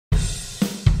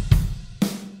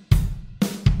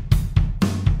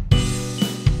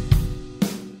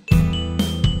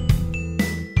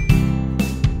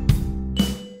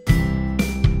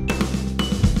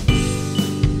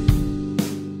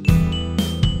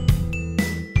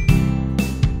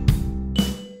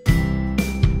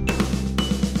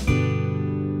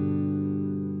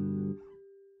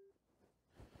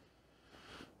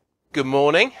Good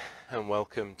morning and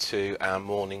welcome to our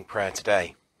morning prayer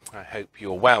today. I hope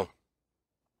you're well.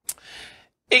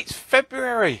 It's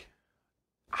February.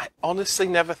 I honestly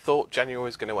never thought January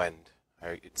was going to end.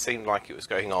 It seemed like it was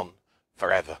going on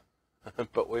forever,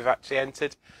 but we've actually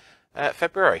entered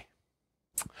February.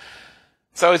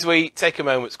 So as we take a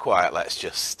moment's quiet, let's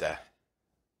just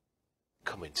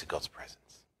come into God's presence.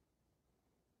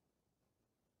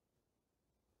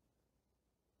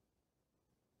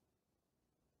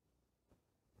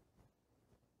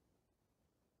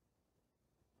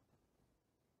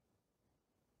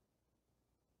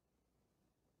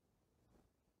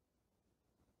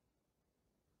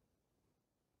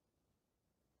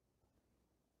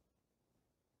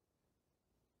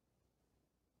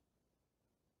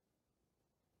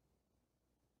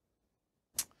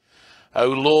 O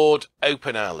Lord,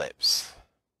 open our lips,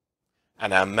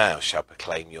 and our mouth shall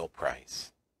proclaim your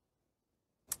praise.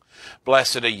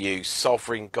 Blessed are you,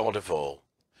 sovereign God of all.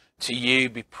 To you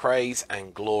be praise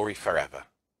and glory forever.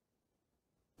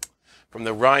 From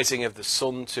the rising of the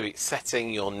sun to its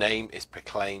setting, your name is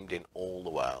proclaimed in all the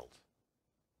world.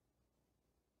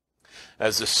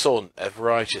 As the sun of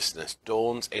righteousness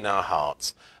dawns in our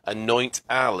hearts, anoint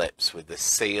our lips with the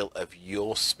seal of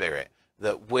your Spirit,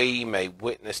 that we may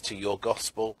witness to your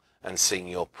gospel and sing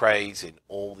your praise in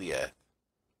all the earth.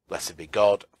 Blessed be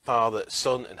God, Father,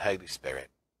 Son, and Holy Spirit.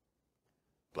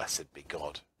 Blessed be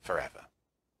God forever.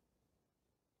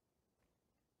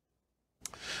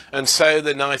 And so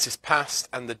the night is past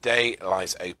and the day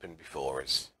lies open before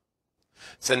us.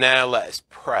 So now let us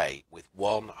pray with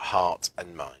one heart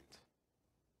and mind.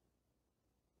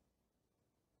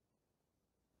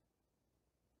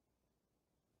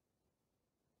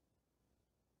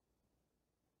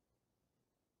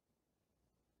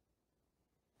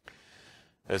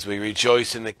 As we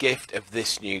rejoice in the gift of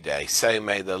this new day, so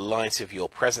may the light of your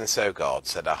presence, O God,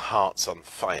 set our hearts on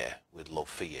fire with love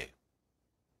for you,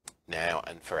 now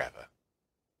and forever.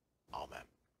 Amen.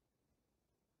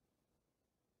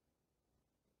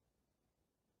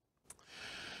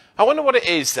 I wonder what it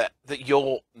is that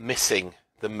you're missing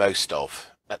the most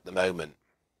of at the moment.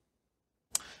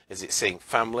 Is it seeing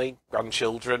family,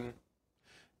 grandchildren,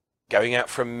 going out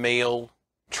for a meal,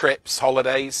 trips,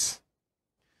 holidays?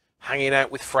 Hanging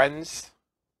out with friends?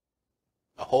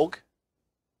 A hug?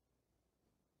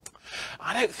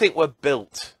 I don't think we're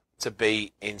built to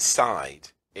be inside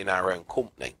in our own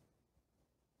company.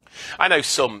 I know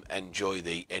some enjoy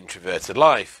the introverted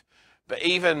life, but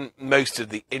even most of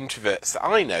the introverts that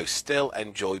I know still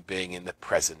enjoy being in the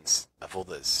presence of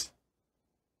others.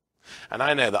 And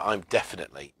I know that I'm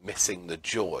definitely missing the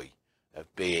joy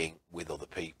of being with other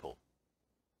people.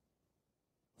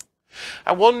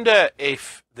 I wonder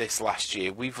if this last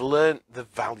year we've learnt the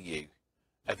value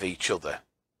of each other,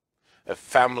 of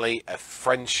family, of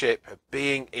friendship, of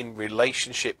being in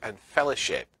relationship and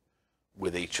fellowship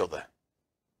with each other.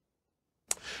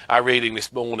 Our reading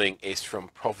this morning is from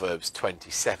Proverbs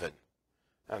 27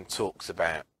 and talks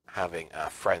about having our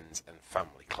friends and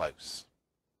family close.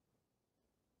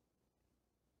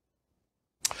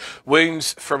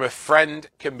 Wounds from a friend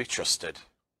can be trusted,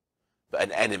 but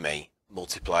an enemy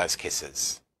multiplies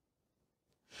kisses.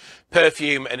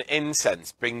 Perfume and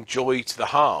incense bring joy to the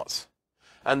heart,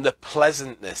 and the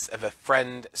pleasantness of a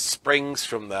friend springs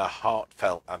from their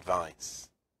heartfelt advice.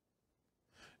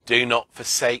 Do not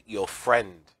forsake your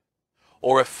friend,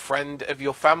 or a friend of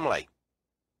your family.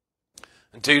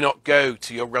 And do not go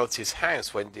to your relative's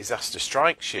house when disaster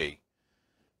strikes you.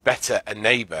 Better a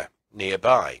neighbour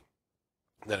nearby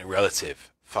than a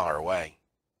relative far away.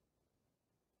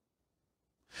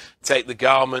 Take the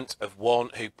garment of one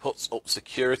who puts up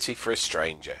security for a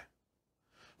stranger.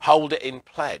 Hold it in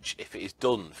pledge if it is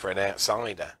done for an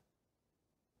outsider.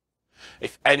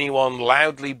 If anyone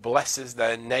loudly blesses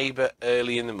their neighbour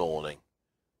early in the morning,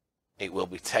 it will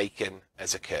be taken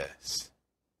as a curse.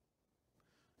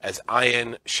 As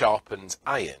iron sharpens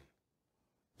iron,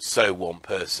 so one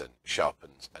person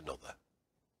sharpens another.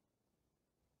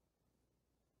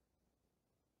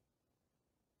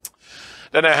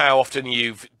 I don't know how often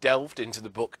you've delved into the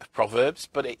book of Proverbs,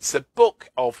 but it's a book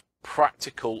of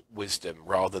practical wisdom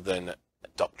rather than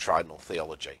doctrinal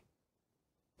theology.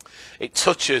 It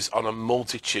touches on a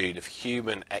multitude of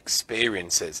human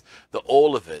experiences that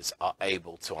all of us are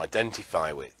able to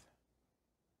identify with.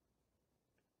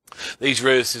 These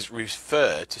verses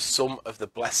refer to some of the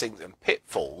blessings and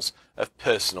pitfalls of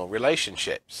personal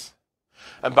relationships,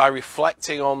 and by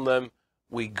reflecting on them,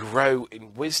 we grow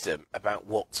in wisdom about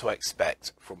what to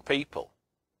expect from people.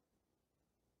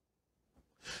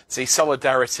 See,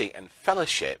 solidarity and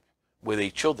fellowship with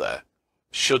each other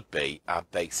should be our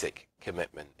basic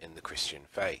commitment in the Christian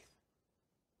faith.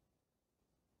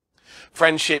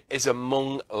 Friendship is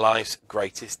among life's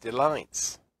greatest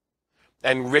delights,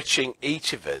 enriching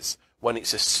each of us when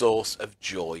it's a source of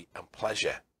joy and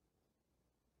pleasure.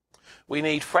 We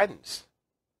need friends.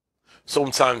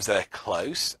 Sometimes they're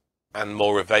close and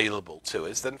more available to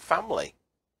us than family.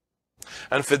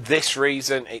 And for this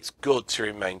reason, it's good to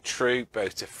remain true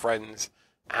both to friends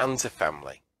and to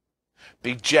family.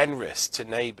 Be generous to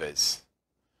neighbours,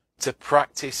 to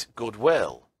practice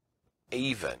goodwill,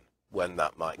 even when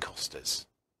that might cost us.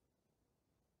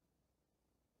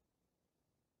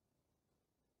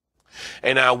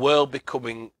 In our world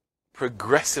becoming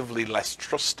progressively less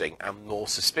trusting and more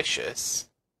suspicious,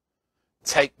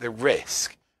 take the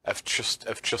risk of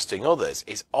trusting others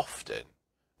is often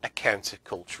a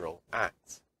countercultural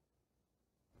act.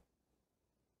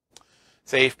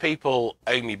 So if people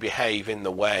only behave in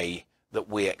the way that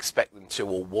we expect them to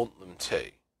or want them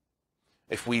to,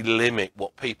 if we limit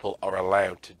what people are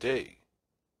allowed to do,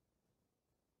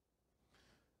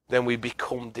 then we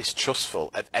become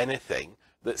distrustful of anything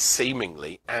that's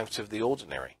seemingly out of the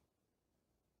ordinary.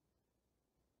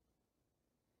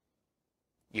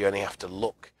 You only have to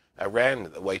look around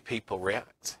at the way people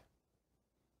react.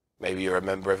 Maybe you're a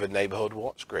member of a neighbourhood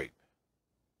watch group,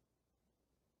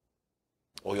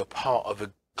 or you're part of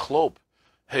a club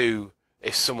who,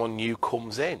 if someone new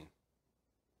comes in,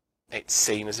 it's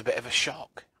seen as a bit of a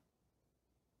shock.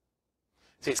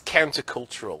 So it's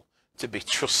countercultural to be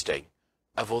trusting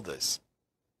of others.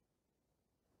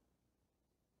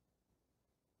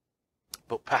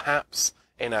 But perhaps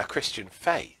in our Christian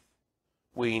faith,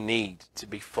 we need to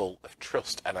be full of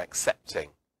trust and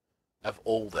accepting of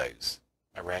all those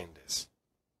around us.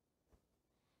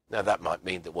 Now that might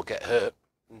mean that we'll get hurt.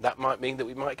 That might mean that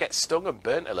we might get stung and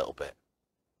burnt a little bit.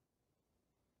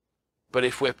 But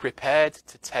if we're prepared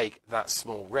to take that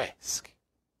small risk,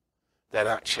 then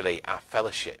actually our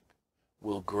fellowship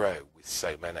will grow with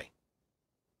so many.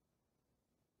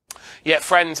 Yet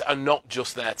friends are not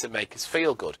just there to make us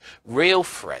feel good. Real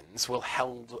friends will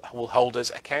hold us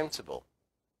accountable.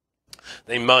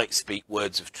 They might speak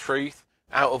words of truth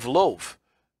out of love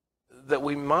that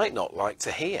we might not like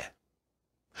to hear.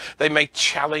 They may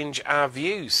challenge our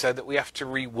views so that we have to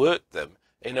rework them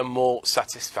in a more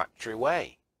satisfactory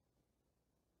way.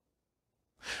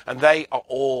 And they are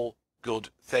all good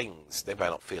things. They may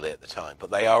not feel it at the time,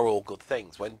 but they are all good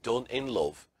things when done in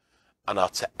love and are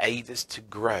to aid us to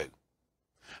grow.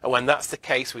 And when that's the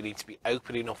case, we need to be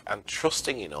open enough and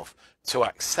trusting enough to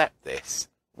accept this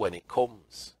when it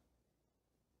comes.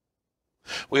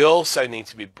 We also need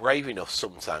to be brave enough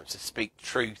sometimes to speak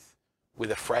truth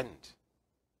with a friend.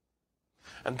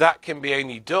 And that can be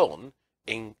only done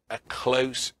in a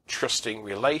close, trusting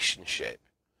relationship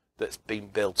that's been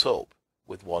built up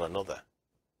with one another.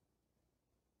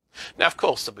 Now, of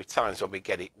course, there'll be times when we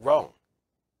get it wrong.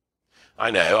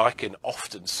 I know I can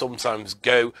often sometimes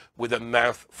go with a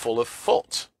mouth full of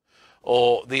foot,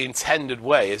 or the intended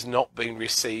way has not been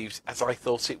received as I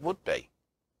thought it would be.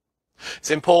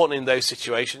 It's important in those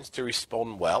situations to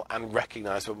respond well and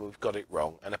recognise when we've got it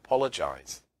wrong and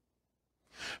apologise.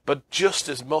 But just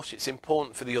as much, it's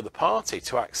important for the other party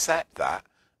to accept that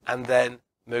and then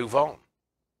move on.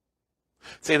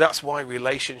 See, that's why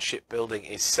relationship building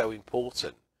is so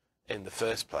important in the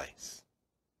first place.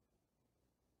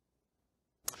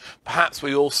 Perhaps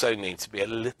we also need to be a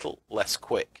little less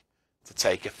quick to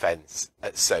take offence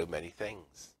at so many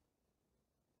things.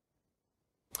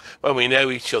 When we know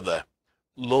each other,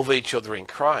 love each other in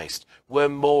Christ, we're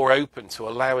more open to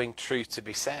allowing truth to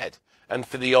be said and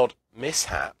for the odd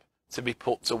mishap to be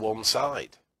put to one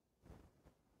side.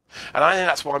 And I think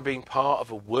that's why being part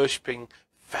of a worshipping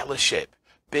fellowship,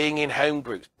 being in home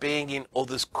groups, being in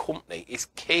others' company is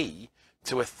key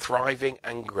to a thriving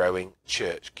and growing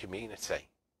church community.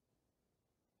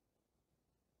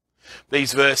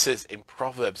 These verses in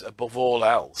Proverbs, above all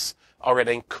else, are an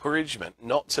encouragement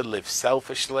not to live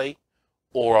selfishly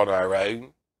or on our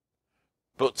own,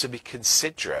 but to be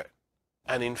considerate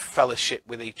and in fellowship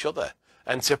with each other,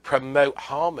 and to promote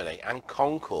harmony and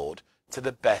concord to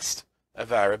the best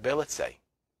of our ability.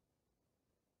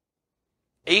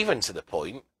 Even to the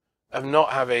point of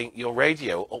not having your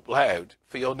radio up loud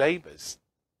for your neighbours.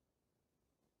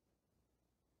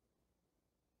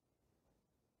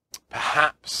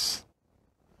 Perhaps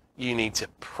you need to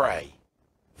pray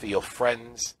for your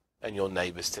friends and your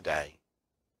neighbours today.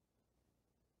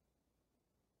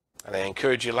 And I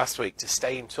encouraged you last week to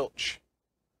stay in touch.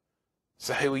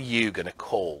 So who are you going to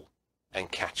call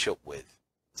and catch up with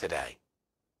today?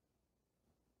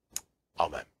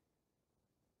 Amen.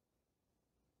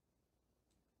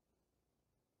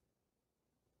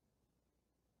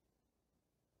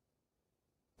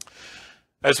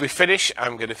 As we finish,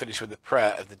 I'm going to finish with the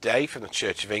prayer of the day from the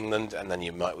Church of England, and then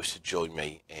you might wish to join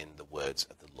me in the words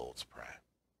of the Lord's Prayer.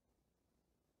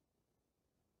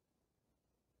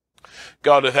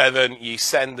 God of heaven, you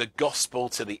send the gospel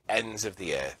to the ends of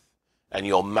the earth, and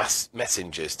your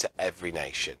messengers to every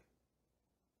nation.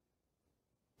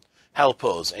 Help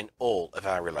us in all of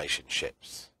our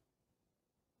relationships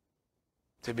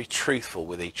to be truthful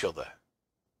with each other,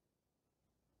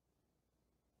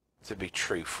 to be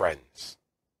true friends.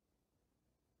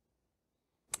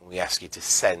 We ask you to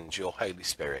send your Holy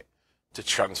Spirit to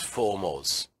transform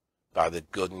us by the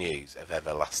good news of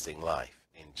everlasting life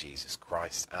in Jesus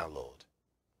Christ our Lord.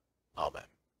 Amen.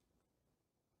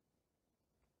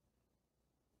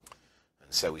 And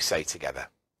so we say together,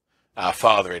 Our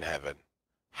Father in heaven,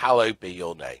 hallowed be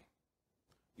your name.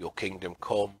 Your kingdom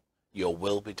come, your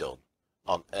will be done,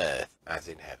 on earth as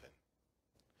in heaven.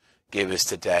 Give us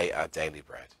today our daily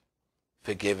bread.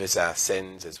 Forgive us our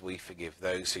sins as we forgive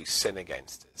those who sin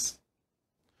against us.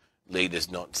 Lead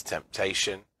us not into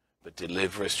temptation, but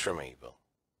deliver us from evil.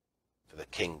 For the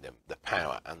kingdom, the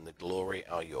power, and the glory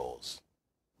are yours,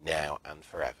 now and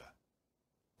forever.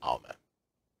 Amen.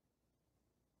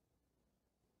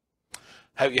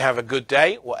 Hope you have a good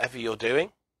day, whatever you're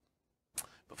doing.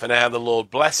 But for now, the Lord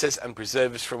bless us and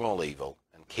preserve us from all evil,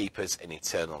 and keep us in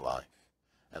eternal life.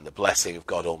 And the blessing of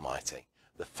God Almighty,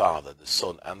 the Father, the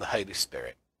Son, and the Holy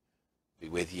Spirit be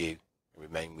with you and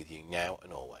remain with you now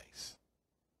and always.